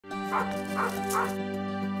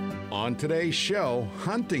On today's show,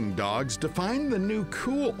 hunting dogs define the new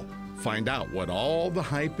cool. Find out what all the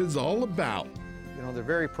hype is all about. You know, they're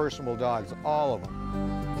very personable dogs, all of them.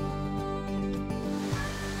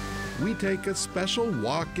 We take a special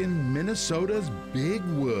walk in Minnesota's big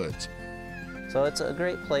woods. So it's a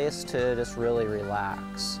great place to just really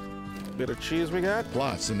relax. Bit of cheese we got.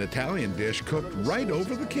 Plus an Italian dish cooked right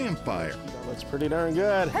over the campfire. That's pretty darn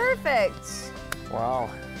good. Perfect. Wow,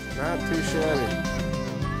 not too shabby.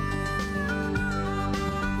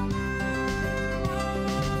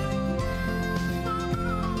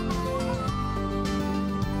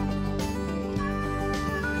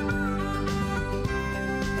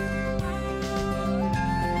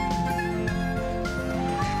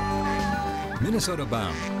 Minnesota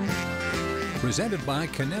Bound, presented by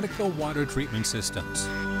Connecticut Water Treatment Systems.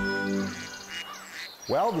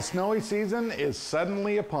 Well, the snowy season is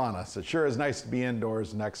suddenly upon us. It sure is nice to be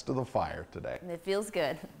indoors next to the fire today. It feels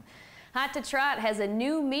good. Hot to Trot has a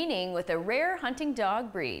new meaning with a rare hunting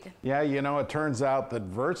dog breed. Yeah, you know, it turns out that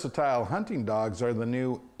versatile hunting dogs are the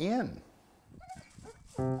new in.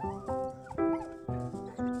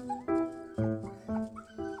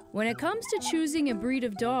 When it comes to choosing a breed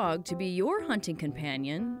of dog to be your hunting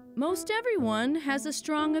companion, most everyone has a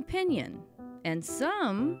strong opinion, and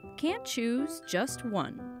some can't choose just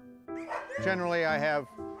one. Generally, I have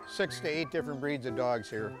 6 to 8 different breeds of dogs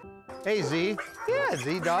here. Hey, Z. Yeah,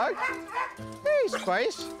 Z dog. Hey,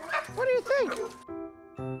 Spice. What do you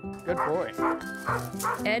think? Good boy.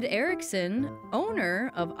 Ed Erickson,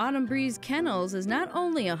 owner of Autumn Breeze Kennels, is not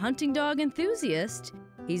only a hunting dog enthusiast,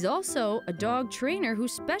 he's also a dog trainer who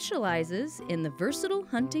specializes in the versatile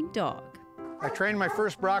hunting dog. I trained my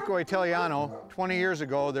first Bracco Italiano 20 years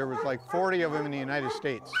ago. There was like 40 of them in the United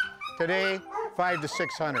States. Today, 500 to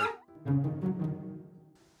 600.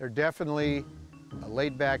 They're definitely a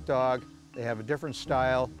laid-back dog. They have a different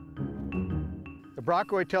style. The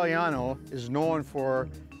Bracco Italiano is known for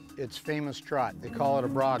its famous trot. They call it a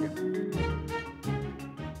Broggan.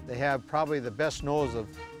 They have probably the best nose of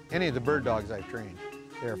any of the bird dogs I've trained.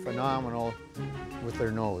 They're phenomenal with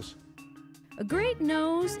their nose. A great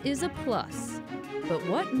nose is a plus, but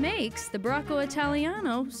what makes the Bracco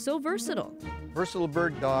Italiano so versatile? Versatile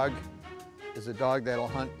bird dog is a dog that'll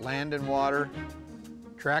hunt land and water,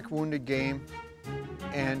 track wounded game,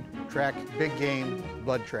 and track big game,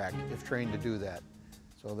 blood track, if trained to do that.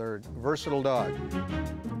 So they're a versatile dog.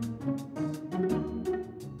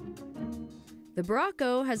 The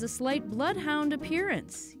Bracco has a slight bloodhound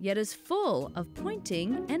appearance, yet is full of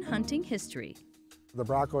pointing and hunting history. The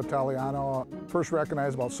Bracco Italiano first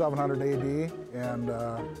recognized about 700 AD, and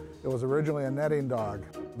it was originally a netting dog.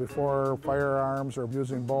 Before firearms or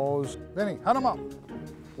using bows, Vinny, hunt them up.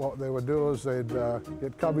 What they would do is they'd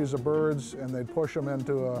get coveys of birds and they'd push them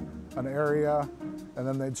into an area, and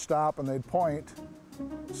then they'd stop and they'd point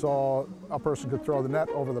so a person could throw the net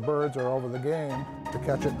over the birds or over the game to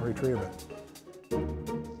catch it and retrieve it.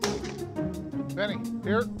 Benny,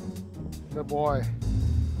 here. Good boy.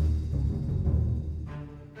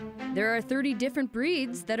 There are 30 different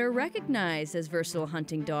breeds that are recognized as versatile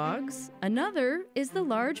hunting dogs. Another is the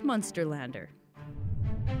large Munsterlander.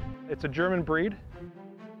 It's a German breed.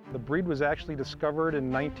 The breed was actually discovered in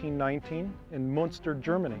 1919 in Munster,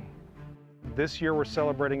 Germany. This year we're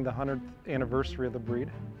celebrating the 100th anniversary of the breed.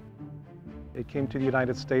 It came to the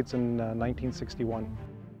United States in 1961.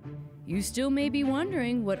 You still may be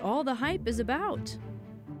wondering what all the hype is about.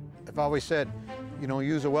 I've always said, you know,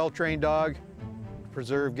 use a well-trained dog to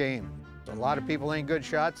preserve game. A lot of people ain't good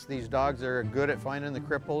shots. These dogs are good at finding the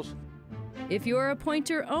cripples. If you're a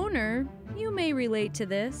pointer owner, you may relate to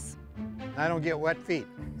this. I don't get wet feet.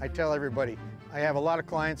 I tell everybody, I have a lot of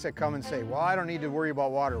clients that come and say, well, I don't need to worry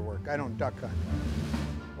about water work. I don't duck hunt.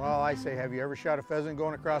 Well, I say, have you ever shot a pheasant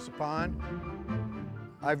going across a pond?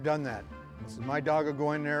 I've done that. This is my dog will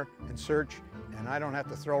go in there and search, and I don't have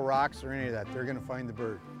to throw rocks or any of that. They're going to find the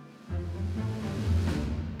bird.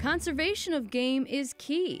 Conservation of game is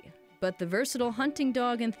key, but the versatile hunting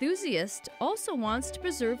dog enthusiast also wants to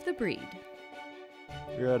preserve the breed.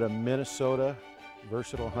 You're at a Minnesota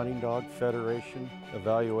Versatile Hunting Dog Federation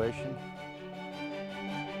evaluation.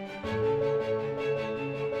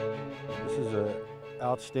 This is an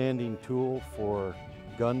outstanding tool for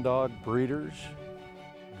gun dog breeders,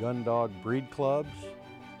 gun dog breed clubs,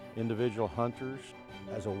 individual hunters,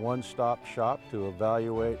 as a one-stop shop to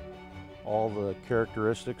evaluate all the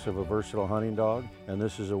characteristics of a versatile hunting dog. And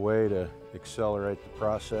this is a way to accelerate the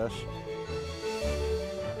process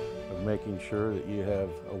of making sure that you have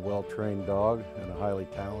a well-trained dog and a highly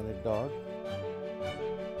talented dog.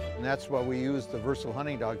 And that's why we use the Versatile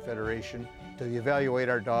Hunting Dog Federation to evaluate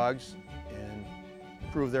our dogs and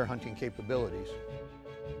improve their hunting capabilities.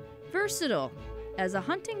 Versatile as a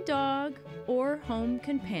hunting dog or home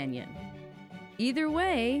companion. Either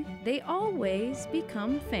way, they always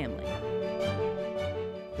become family.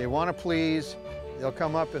 They want to please, they'll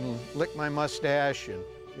come up and lick my mustache, and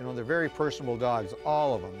you know, they're very personable dogs,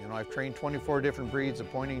 all of them. You know, I've trained 24 different breeds of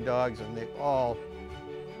pointing dogs, and they've all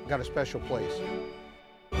got a special place.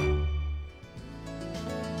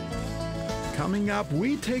 Coming up,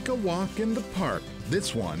 we take a walk in the park.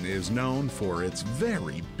 This one is known for its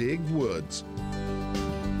very big woods.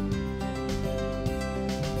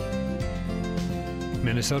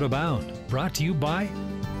 Minnesota Bound, brought to you by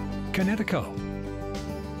Connecticut,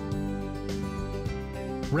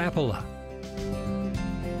 Rapala,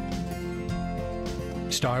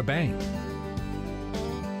 Star Bank,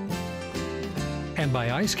 and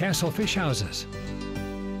by Ice Castle Fish Houses.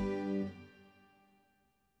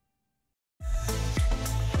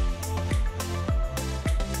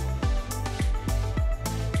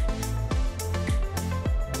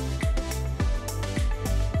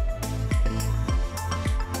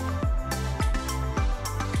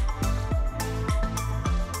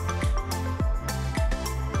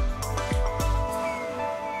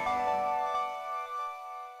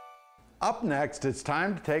 Up next, it's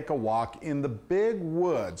time to take a walk in the big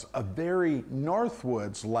woods, a very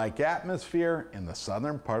Northwoods-like atmosphere in the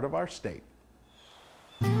southern part of our state.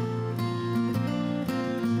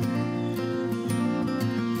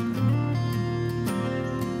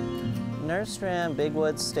 Nerstrand Big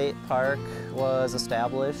Woods State Park was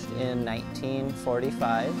established in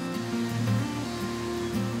 1945.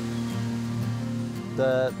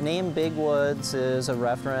 The name Big Woods is a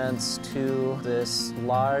reference to this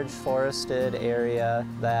large forested area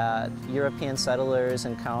that European settlers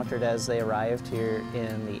encountered as they arrived here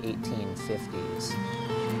in the 1850s.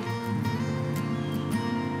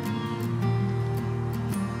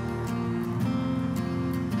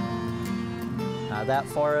 That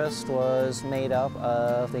forest was made up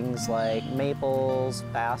of things like maples,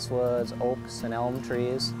 basswoods, oaks, and elm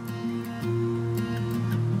trees.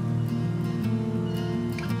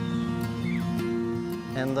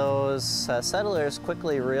 And those settlers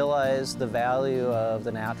quickly realized the value of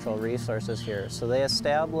the natural resources here. So they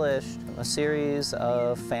established a series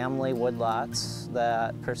of family woodlots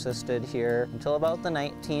that persisted here until about the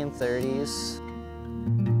 1930s.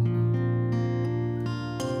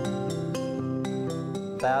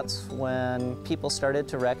 That's when people started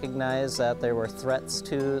to recognize that there were threats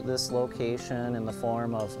to this location in the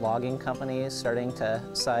form of logging companies starting to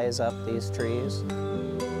size up these trees.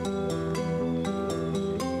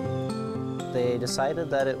 They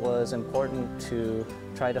decided that it was important to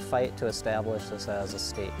try to fight to establish this as a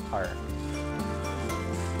state park.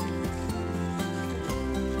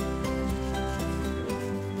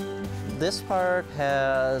 This park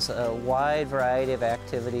has a wide variety of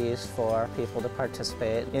activities for people to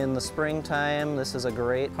participate. In the springtime, this is a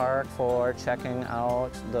great park for checking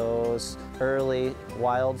out those early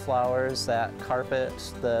wildflowers that carpet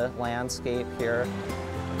the landscape here.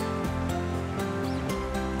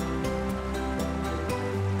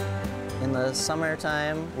 In the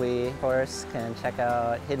summertime, we, of course, can check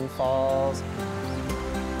out hidden falls.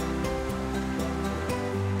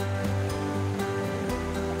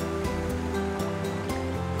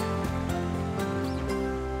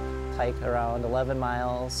 Hike around 11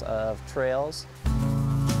 miles of trails.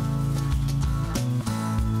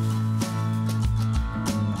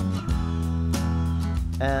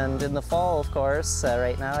 And in the fall, of course,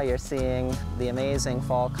 right now you're seeing the amazing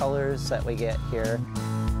fall colors that we get here.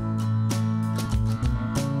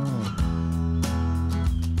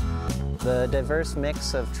 The diverse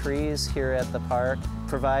mix of trees here at the park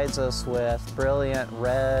provides us with brilliant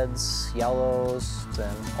reds, yellows,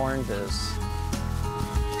 and oranges.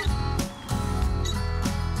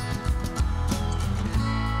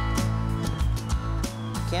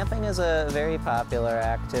 Camping is a very popular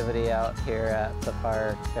activity out here at the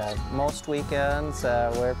park. Most weekends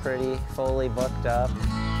we're pretty fully booked up.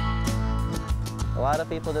 A lot of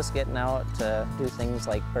people just getting out to do things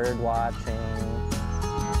like bird watching,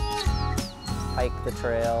 hike the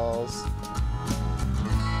trails.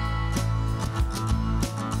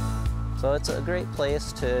 So it's a great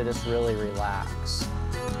place to just really relax.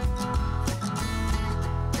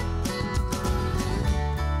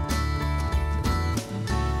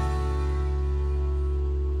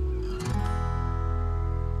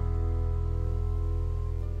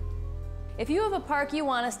 If you have a park you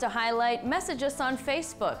want us to highlight, message us on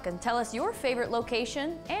Facebook and tell us your favorite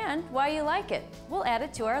location and why you like it. We'll add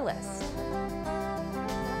it to our list.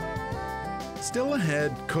 Still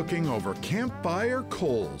ahead, cooking over campfire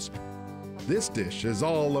coals. This dish is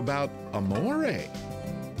all about amore.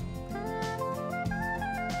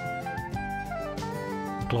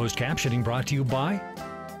 Closed captioning brought to you by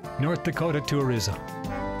North Dakota Tourism.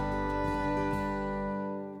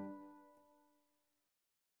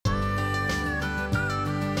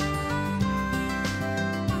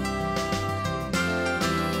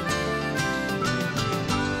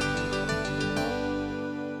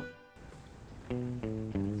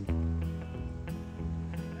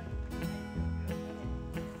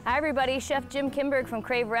 Hi everybody, Chef Jim Kimberg from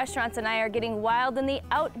Crave Restaurants and I are getting wild in the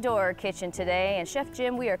outdoor kitchen today. And Chef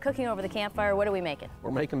Jim, we are cooking over the campfire. What are we making?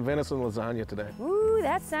 We're making venison lasagna today. Ooh,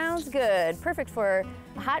 that sounds good. Perfect for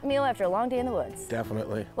a hot meal after a long day in the woods.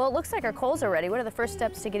 Definitely. Well, it looks like our coals are ready. What are the first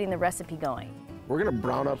steps to getting the recipe going? We're gonna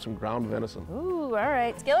brown up some ground venison. Ooh, all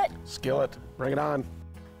right. Skillet? Skillet, bring it on.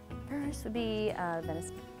 First would be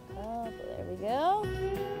venison. Oh, there we go.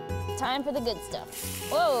 Time for the good stuff.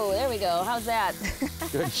 Whoa, there we go. How's that?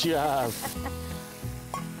 Good job.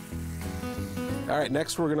 All right,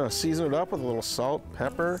 next we're gonna season it up with a little salt,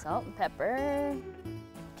 pepper. Salt and pepper.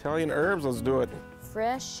 Italian herbs, let's do it.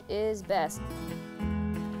 Fresh is best.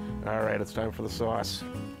 All right, it's time for the sauce.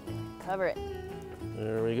 Cover it.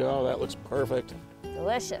 There we go, that looks perfect.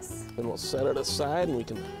 Delicious. Then we'll set it aside and we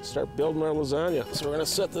can start building our lasagna. So we're gonna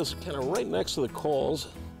set this kind of right next to the coals.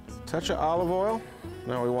 Touch of olive oil.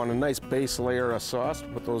 Now we want a nice base layer of sauce to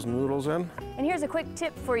put those noodles in. And here's a quick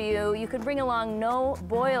tip for you. You could bring along no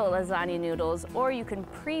boil lasagna noodles, or you can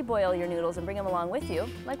pre-boil your noodles and bring them along with you,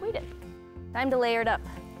 like we did. Time to layer it up.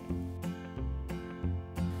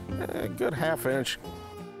 A good ½ inch.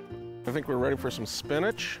 I think we're ready for some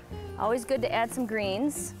spinach. Always good to add some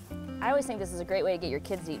greens. I always think this is a great way to get your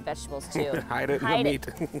kids to eat vegetables too. Hide it in the meat.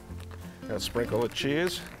 Got a sprinkle of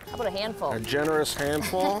cheese. How about a handful? A generous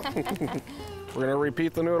handful. We're gonna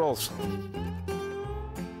repeat the noodles.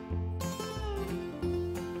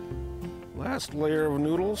 Last layer of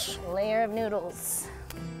noodles. Layer of noodles.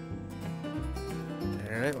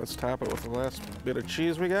 All right, let's top it with the last bit of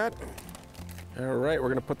cheese we got. All right, we're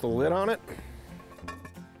gonna put the lid on it.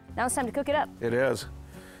 Now it's time to cook it up. It is.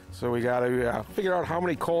 So we gotta figure out how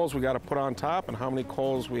many coals we gotta put on top and how many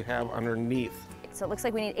coals we have underneath. So it looks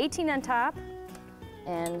like we need 18 on top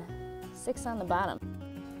and 6 on the bottom.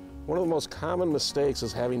 One of the most common mistakes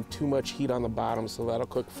is having too much heat on the bottom, so that'll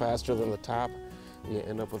cook faster than the top, and you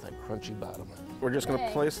end up with that crunchy bottom. We're just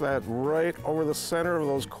gonna place that right over the center of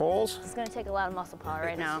those coals. It's gonna take a lot of muscle power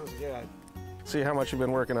right now. Yeah. See how much you've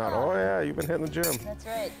been working out. Oh yeah, you've been hitting the gym. That's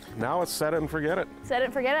right. Now it's set it and forget it. Set it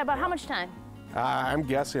and forget it. About how much time? I'm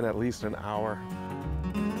guessing at least an hour.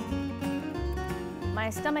 My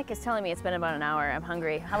stomach is telling me it's been about an hour. I'm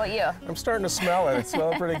hungry. How about you? I'm starting to smell it. It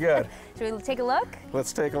smells pretty good. Should we take a look?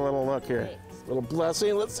 Let's take a little look here. A little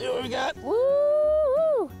blessing. Let's see what we got.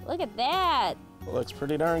 Woo! Look at that. Looks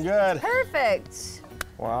pretty darn good. Perfect.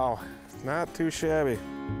 Wow, not too shabby.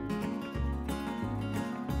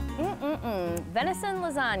 Venison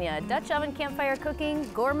lasagna, Dutch oven campfire cooking,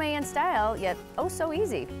 gourmet in style, yet oh so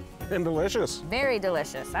easy. And delicious. Very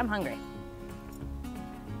delicious. I'm hungry.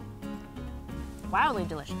 Wildly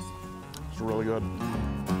delicious. It's really good.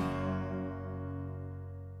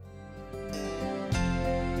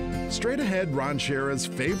 Straight ahead, Ron Shera's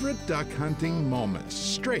favorite duck hunting moments,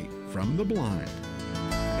 straight from the blind.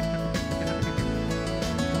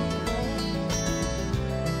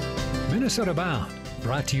 Minnesota Bound,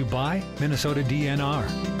 brought to you by Minnesota DNR.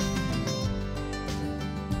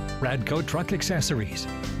 Radco Truck Accessories.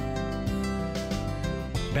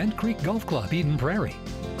 Bent Creek Golf Club, Eden Prairie.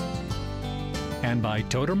 And by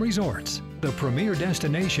Totem Resorts, the premier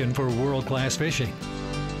destination for world-class fishing.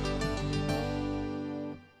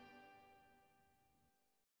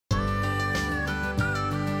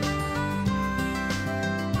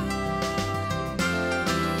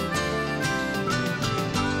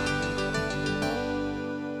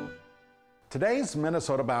 Today's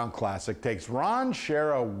Minnesota Bound Classic takes Ron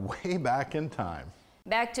Shera way back in time.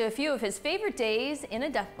 Back to a few of his favorite days in a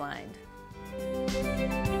duck blind.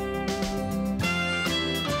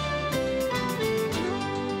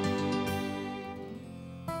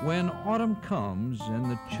 When autumn comes and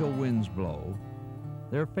the chill winds blow,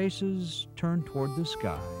 their faces turn toward the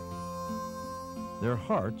sky. Their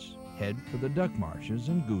hearts head for the duck marshes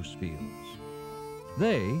and goose fields.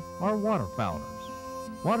 They are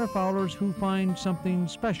waterfowlers who find something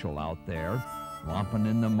special out there, romping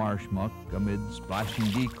in the marsh muck amid splashing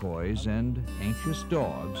decoys and anxious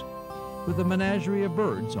dogs, with a menagerie of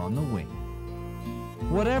birds on the wing.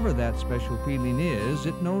 Whatever that special feeling is,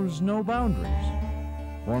 it knows no boundaries.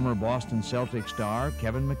 Former Boston Celtics star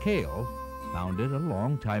Kevin McHale found it a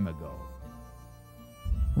long time ago.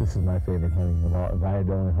 This is my favorite hunting of all. If I had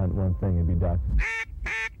to only hunt one thing, it'd be duck.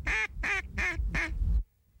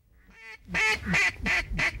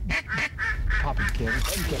 Pop it, Kevin.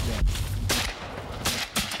 Get that.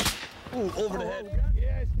 Ooh, over the head.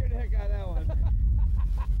 Yeah, I scared the heck out of that one.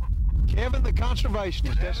 Kevin, the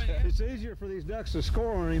conservationist. It's easier for these ducks to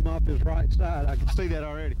score on him off his right side. I can see that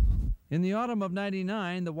already. In the autumn of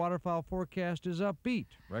 '99, the waterfowl forecast is upbeat.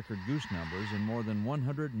 Record goose numbers and more than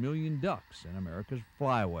 100 million ducks in America's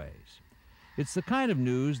flyways. It's the kind of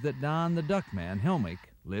news that Don the Duckman Helmick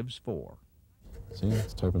lives for. See,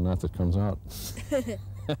 it's the type of nut that comes out.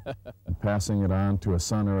 Passing it on to a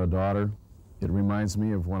son or a daughter, it reminds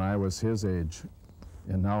me of when I was his age,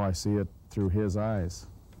 and now I see it through his eyes.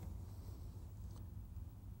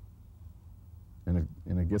 And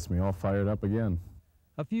it gets me all fired up again.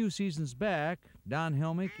 A few seasons back, Don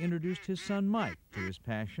Helmick introduced his son Mike to his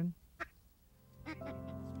passion.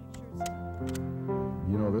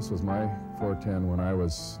 You know, this was my 410 when I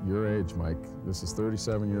was your age, Mike. This is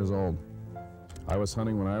 37 years old. I was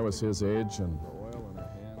hunting when I was his age, and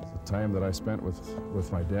the time that I spent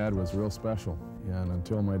with my dad was real special. And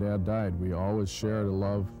until my dad died, we always shared a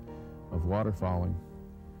love of waterfowling.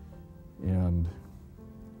 And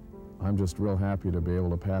I'm just real happy to be able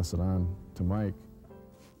to pass it on to Mike.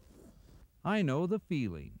 I know the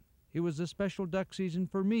feeling. It was a special duck season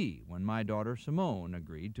for me when my daughter Simone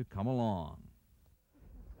agreed to come along.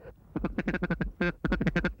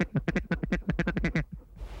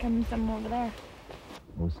 Coming some over there.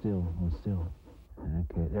 Hold still, hold still.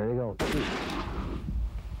 Okay, there you go. Shoot.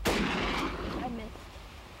 I missed.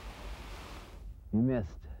 You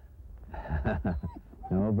missed.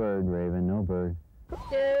 No bird, Raven, no bird.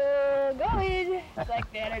 Still going. It's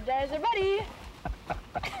like the Energizer Buddy.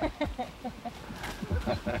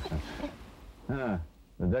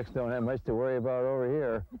 The ducks don't have much to worry about over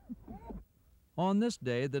here. On this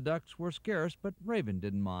day, the ducks were scarce, but Raven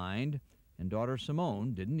didn't mind, and daughter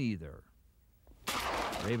Simone didn't either.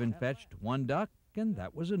 Raven fetched one duck, and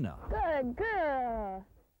that was enough. Good girl.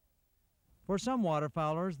 For some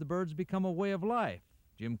waterfowlers, the birds become a way of life.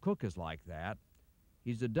 Jim Cook is like that.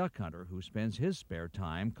 He's a duck hunter who spends his spare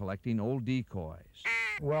time collecting old decoys.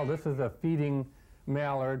 Well, this is a feeding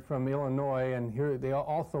mallard from Illinois, and here they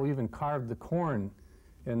also even carved the corn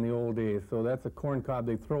in the old days. So that's a corn cob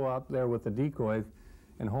they throw out there with the decoys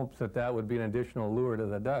in hopes that that would be an additional lure to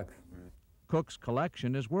the ducks. Cook's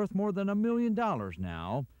collection is worth more than $1 million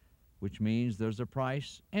now, which means there's a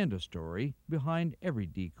price and a story behind every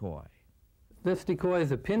decoy. This decoy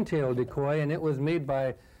is a pintail decoy, and it was made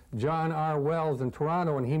by John R. Wells in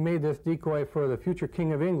Toronto, and he made this decoy for the future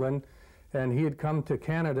King of England, and he had come to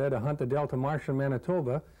Canada to hunt the Delta Marsh in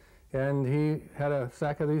Manitoba, and he had a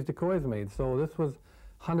sack of these decoys made. So this was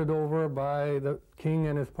hunted over by the king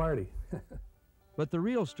and his party. But the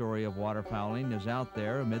real story of waterfowling is out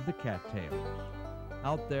there amid the cattails,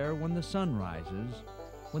 out there when the sun rises,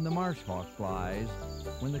 when the marsh hawk flies,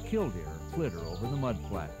 when the killdeer flitter over the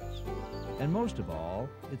mudflats. And most of all,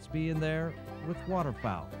 it's being there with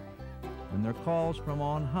waterfowl, when their calls from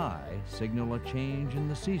on high signal a change in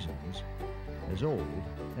the seasons as old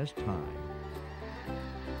as time.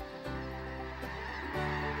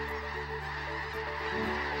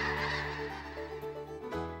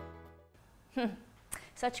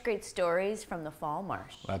 Such great stories from the fall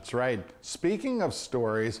marsh. That's right. Speaking of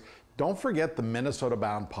stories, don't forget the Minnesota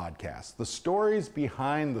Bound podcast, the stories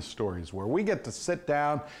behind the stories, where we get to sit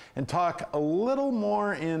down and talk a little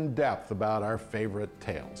more in depth about our favorite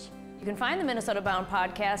tales. You can find the Minnesota Bound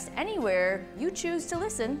podcast anywhere you choose to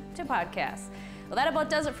listen to podcasts. Well, that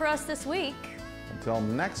about does it for us this week. Until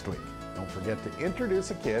next week, don't forget to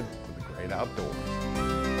introduce a kid to the great outdoors.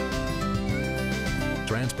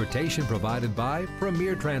 Transportation provided by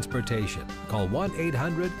Premier Transportation. Call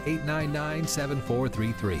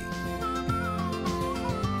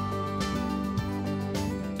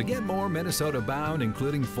 1-800-899-7433. To get more Minnesota Bound,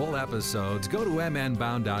 including full episodes, go to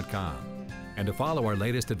mnbound.com. And to follow our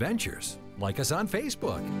latest adventures, like us on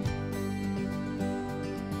Facebook.